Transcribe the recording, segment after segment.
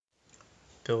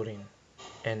Building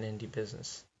an indie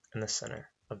business in the center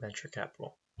of venture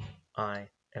capital. I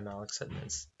am Alex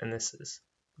Edmonds, and this is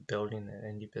Building an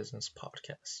Indie Business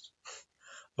podcast.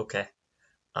 Okay,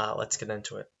 let's get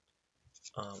into it.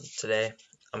 Today,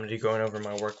 I'm going to be going over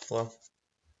my workflow.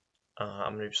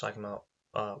 I'm going to be talking about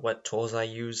what tools I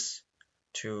use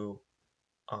to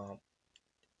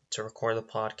record the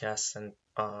podcast and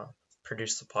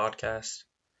produce the podcast.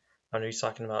 I'm going to be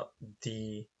talking about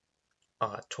the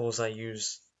tools I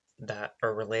use that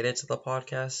are related to the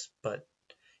podcast, but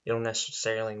you don't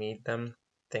necessarily need them.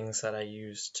 Things that I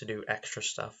use to do extra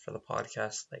stuff for the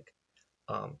podcast, like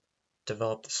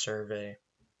develop the survey,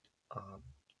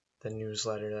 the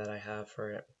newsletter that I have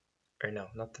for it, or no,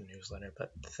 not the newsletter,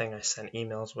 but the thing I send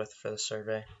emails with for the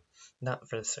survey, not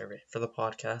for the survey, for the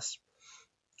podcast.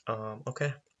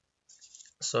 Okay,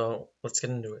 so let's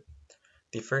get into it.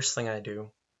 The first thing I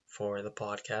do for the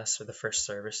podcast, or the first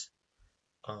service,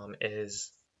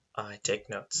 is I take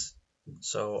notes.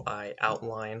 So I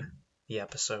outline the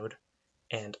episode,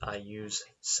 and I use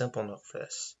Simplenote for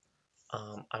this.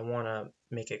 I want to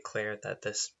make it clear that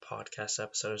this podcast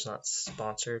episode is not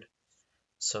sponsored,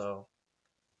 so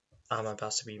I'm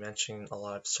about to be mentioning a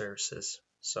lot of services,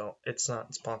 so it's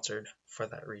not sponsored for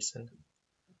that reason.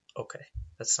 Okay,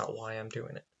 that's not why I'm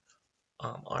doing it.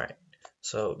 Alright,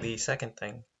 so the second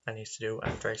thing I need to do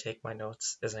after I take my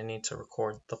notes is I need to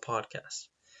record the podcast.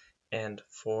 And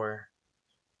for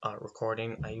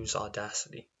recording, I use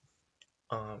Audacity.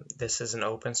 This is an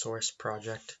open source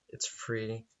project. It's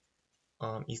free.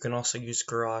 You can also use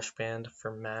GarageBand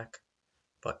for Mac,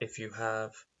 but if you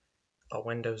have a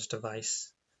Windows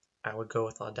device, I would go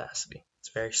with Audacity.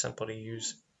 It's very simple to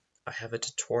use. I have a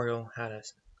tutorial how to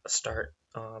start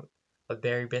a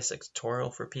very basic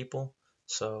tutorial for people,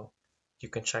 so you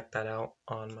can check that out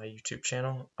on my YouTube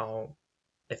channel.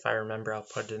 If I remember, I'll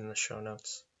put it in the show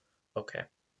notes. Okay.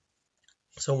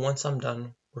 So once I'm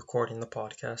done recording the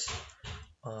podcast,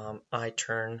 I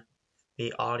turn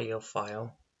the audio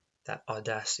file that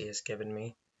Audacity has given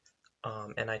me,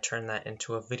 and I turn that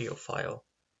into a video file.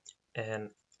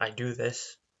 And I do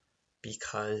this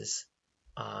because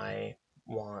I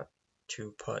want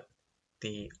to put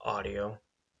the audio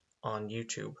on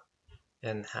YouTube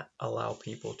and allow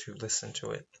people to listen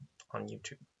to it on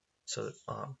YouTube. So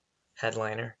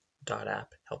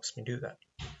Headliner.app helps me do that.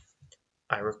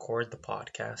 I record the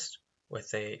podcast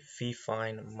with a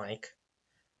Fifine mic,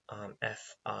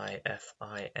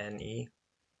 Fifine,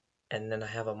 and then I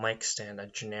have a mic stand, a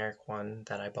generic one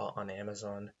that I bought on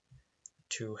Amazon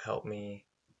to help me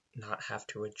not have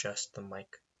to adjust the mic.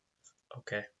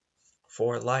 Okay.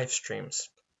 For live streams,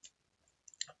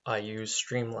 I use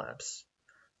Streamlabs.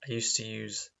 I used to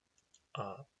use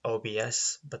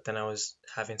OBS, but then I was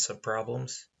having some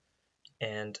problems,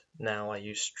 and now I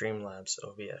use Streamlabs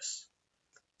OBS.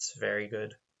 It's very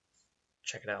good.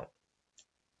 Check it out.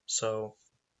 So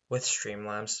with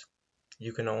Streamlabs,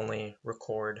 you can only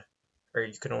record, or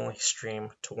you can only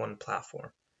stream to one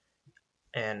platform.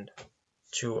 And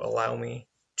to allow me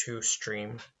to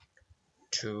stream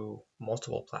to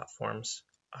multiple platforms,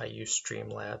 I use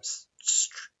Streamlabs,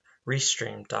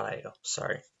 Restream.io,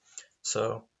 sorry.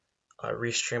 So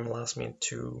Restream allows me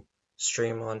to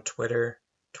stream on Twitter,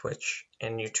 Twitch,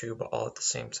 and YouTube all at the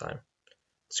same time.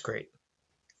 It's great.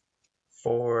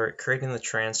 For creating the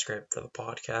transcript for the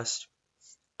podcast,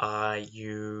 I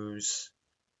use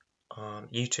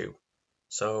YouTube.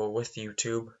 So with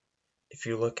YouTube, if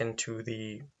you look into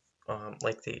the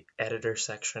the editor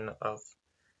section of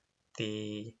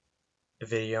the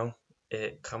video,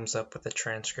 it comes up with a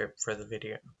transcript for the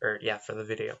video, for the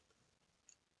video.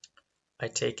 I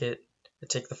take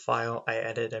the file, I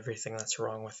edit everything that's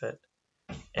wrong with it,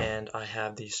 and I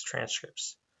have these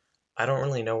transcripts. I don't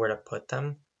really know where to put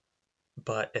them,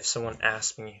 but if someone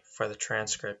asks me for the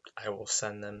transcript, I will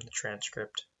send them the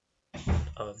transcript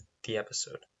of the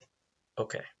episode.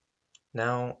 Okay,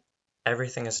 now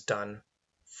everything is done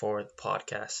for the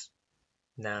podcast.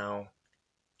 Now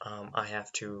I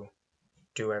have to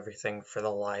do everything for the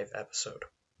live episode.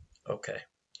 Okay,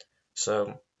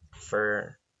 so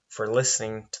for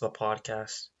listening to the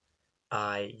podcast,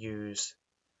 I use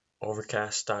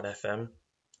Overcast.fm,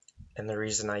 and the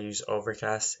reason I use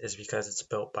Overcast is because it's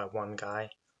built by one guy,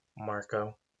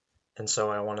 Marco, and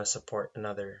so I want to support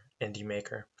another indie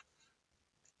maker.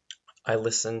 I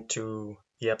listened to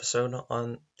the episode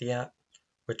on the app,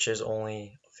 which is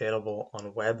only available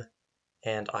on web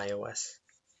and iOS.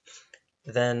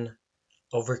 Then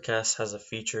Overcast has a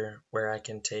feature where I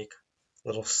can take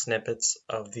little snippets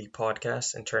of the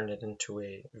podcast and turn it into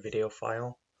a video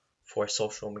file for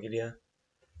social media.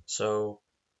 So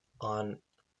on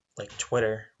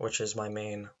Twitter, which is my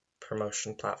main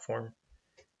promotion platform,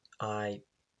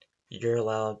 you're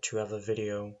allowed to have a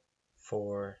video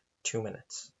for 2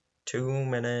 minutes. 2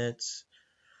 minutes.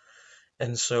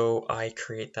 And so I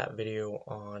create that video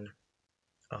on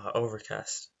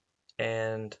Overcast.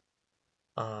 And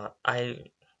I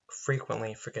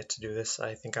frequently forget to do this.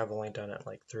 I think I've only done it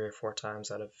like 3 or 4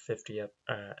 times out of 50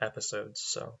 episodes.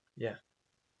 So yeah.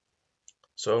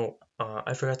 So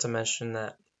I forgot to mention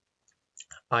that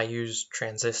I use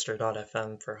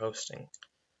Transistor.fm for hosting.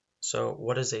 So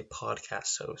what is a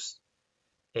podcast host?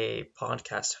 A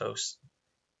podcast host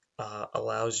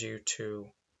allows you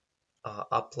to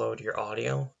upload your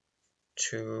audio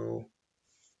to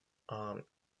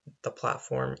the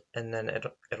platform, and then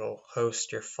it'll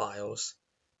host your files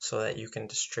so that you can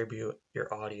distribute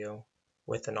your audio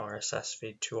with an RSS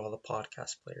feed to all the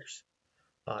podcast players,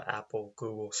 Apple,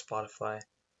 Google, Spotify.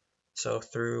 So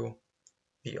through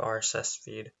the RSS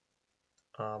feed,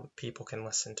 people can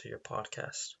listen to your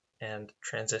podcast, and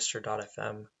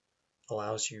Transistor.fm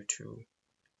allows you to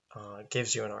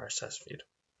gives you an RSS feed.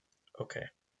 Okay.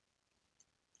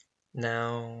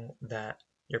 Now that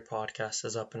your podcast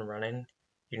is up and running,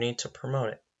 you need to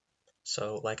promote it.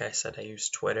 So like I said, I use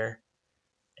Twitter,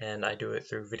 and I do it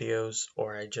through videos,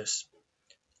 or I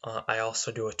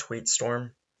also do a tweet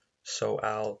storm. So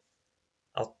I'll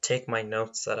take my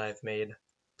notes that I've made,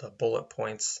 the bullet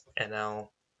points, and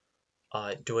I'll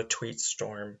do a tweet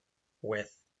storm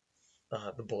with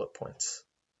the bullet points.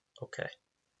 Okay.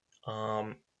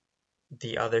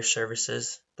 The other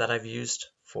services that I've used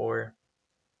for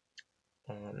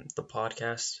the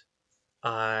podcast,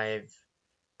 I've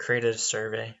created a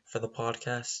survey for the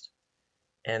podcast,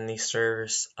 and the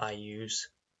service I use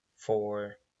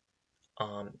for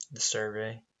the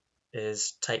survey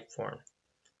is Typeform.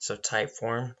 So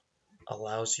Typeform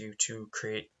allows you to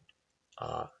create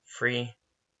free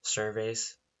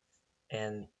surveys,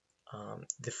 and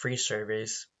the free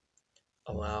surveys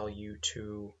allow you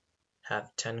to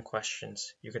have 10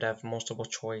 questions. You could have multiple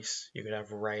choice, you could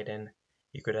have write-in,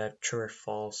 you could have true or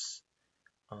false,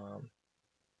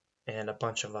 and a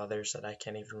bunch of others that I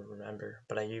can't even remember,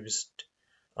 but I used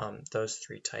those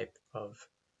 3 type of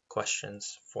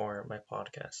questions for my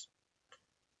podcast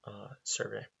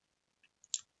survey.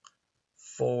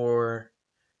 For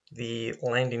the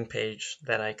landing page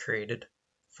that I created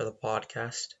for the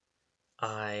podcast,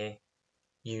 I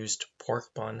used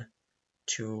Porkbun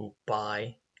to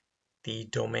buy the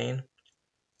domain,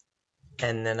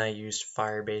 and then I used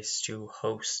Firebase to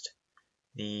host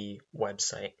the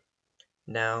website.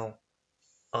 Now,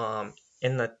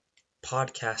 in the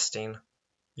podcasting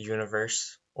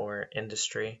universe or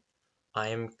industry, I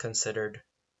am considered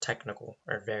technical,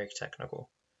 or very technical.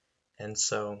 And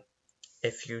so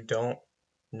if you don't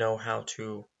know how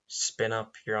to spin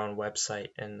up your own website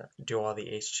and do all the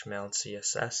HTML and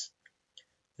CSS,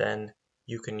 then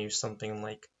you can use something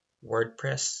like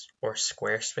WordPress or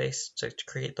Squarespace to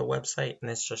create the website,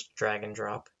 and it's just drag and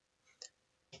drop.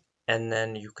 And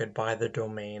then you could buy the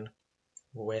domain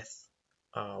with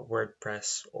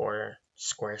WordPress or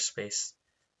Squarespace.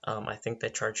 I think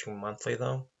they charge you monthly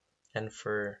though, and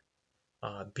for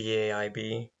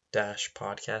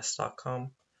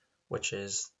baib-podcast.com, which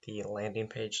is the landing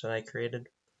page that I created,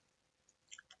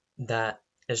 that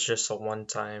is just a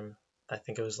one-time, I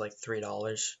think it was like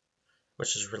 $3,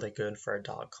 which is really good for a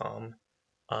 .com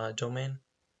domain.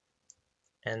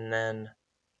 And then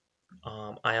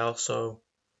I also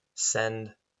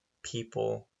send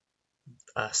people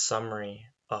a summary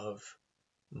of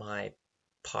my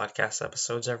podcast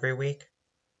episodes every week,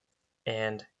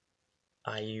 and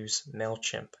I use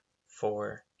MailChimp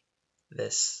for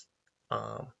this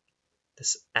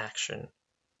this action.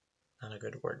 Not a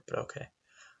good word, but okay.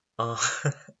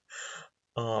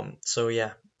 So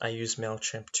yeah, I use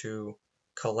MailChimp to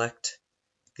collect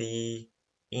the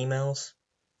emails.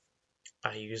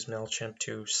 I use MailChimp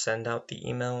to send out the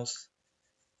emails,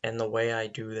 and the way I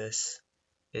do this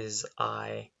is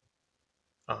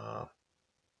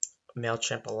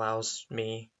MailChimp allows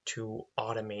me to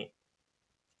automate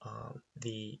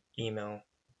the email.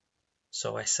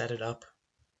 So I set it up,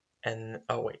 and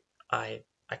I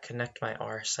connect my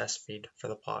RSS feed for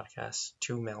the podcast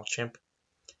to MailChimp.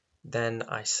 Then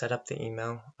I set up the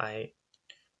email, I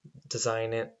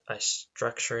design it, I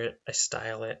structure it, I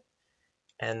style it,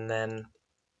 and then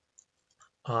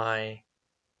I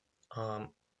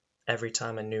every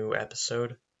time a new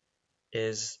episode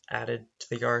is added to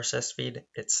the RSS feed,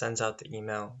 it sends out the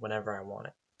email whenever I want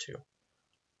it to.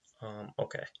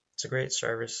 Okay, it's a great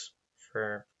service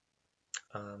for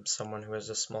someone who has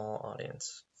a small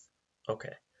audience.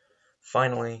 Okay,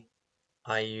 finally,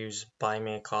 I use Buy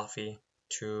Me a Coffee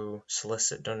to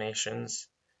solicit donations,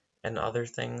 and other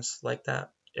things like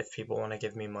that. If people want to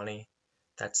give me money,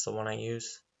 that's the one I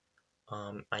use.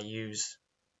 I use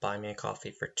Buy Me a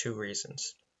Coffee for two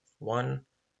reasons. One,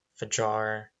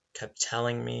 Fajar kept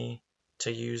telling me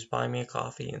to use Buy Me a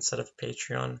Coffee instead of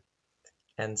Patreon,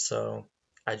 and so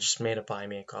I just made a Buy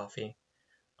Me a Coffee.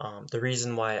 The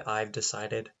reason why I've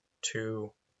decided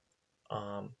to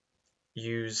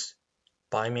use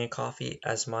Buy Me a Coffee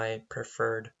as my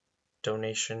preferred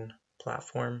donation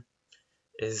platform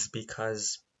is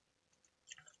because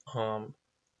um,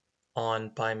 on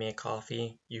Buy Me a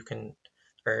Coffee, you can,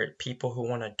 or people who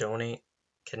want to donate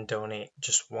can donate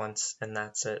just once and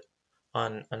that's it.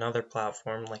 On another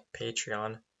platform like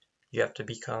Patreon, you have to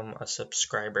become a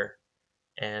subscriber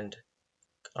and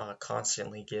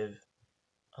constantly give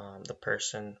the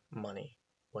person money,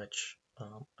 which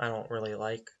I don't really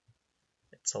like.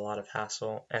 It's a lot of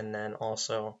hassle. And then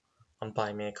also on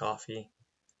Buy Me a Coffee,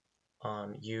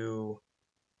 you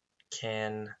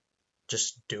can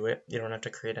just do it. You don't have to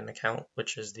create an account,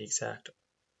 which is the exact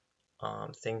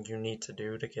thing you need to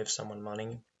do to give someone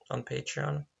money on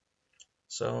Patreon.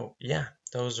 So, yeah,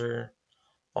 those are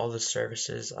all the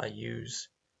services I use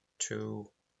to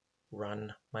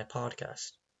run my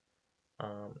podcast.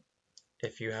 Um,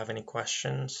 if you have any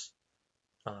questions,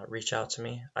 reach out to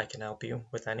me. I can help you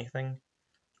with anything.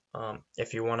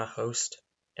 If you want to host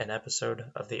an episode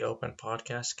of the Open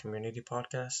Podcast, community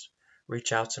podcast,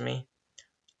 reach out to me.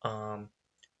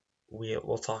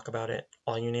 We'll talk about it.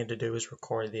 All you need to do is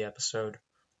record the episode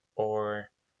or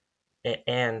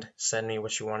and send me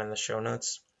what you want in the show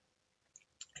notes.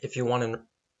 If you want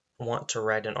to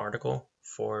write an article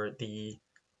for the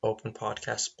Open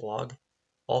Podcast blog,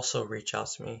 also reach out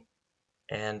to me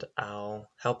and I'll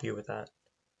help you with that.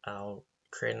 I'll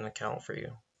create an account for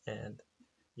you and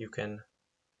you can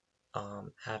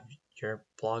have your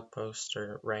blog post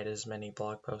or write as many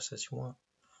blog posts as you want.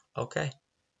 Okay,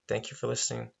 thank you for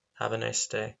listening. Have a nice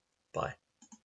day. Bye.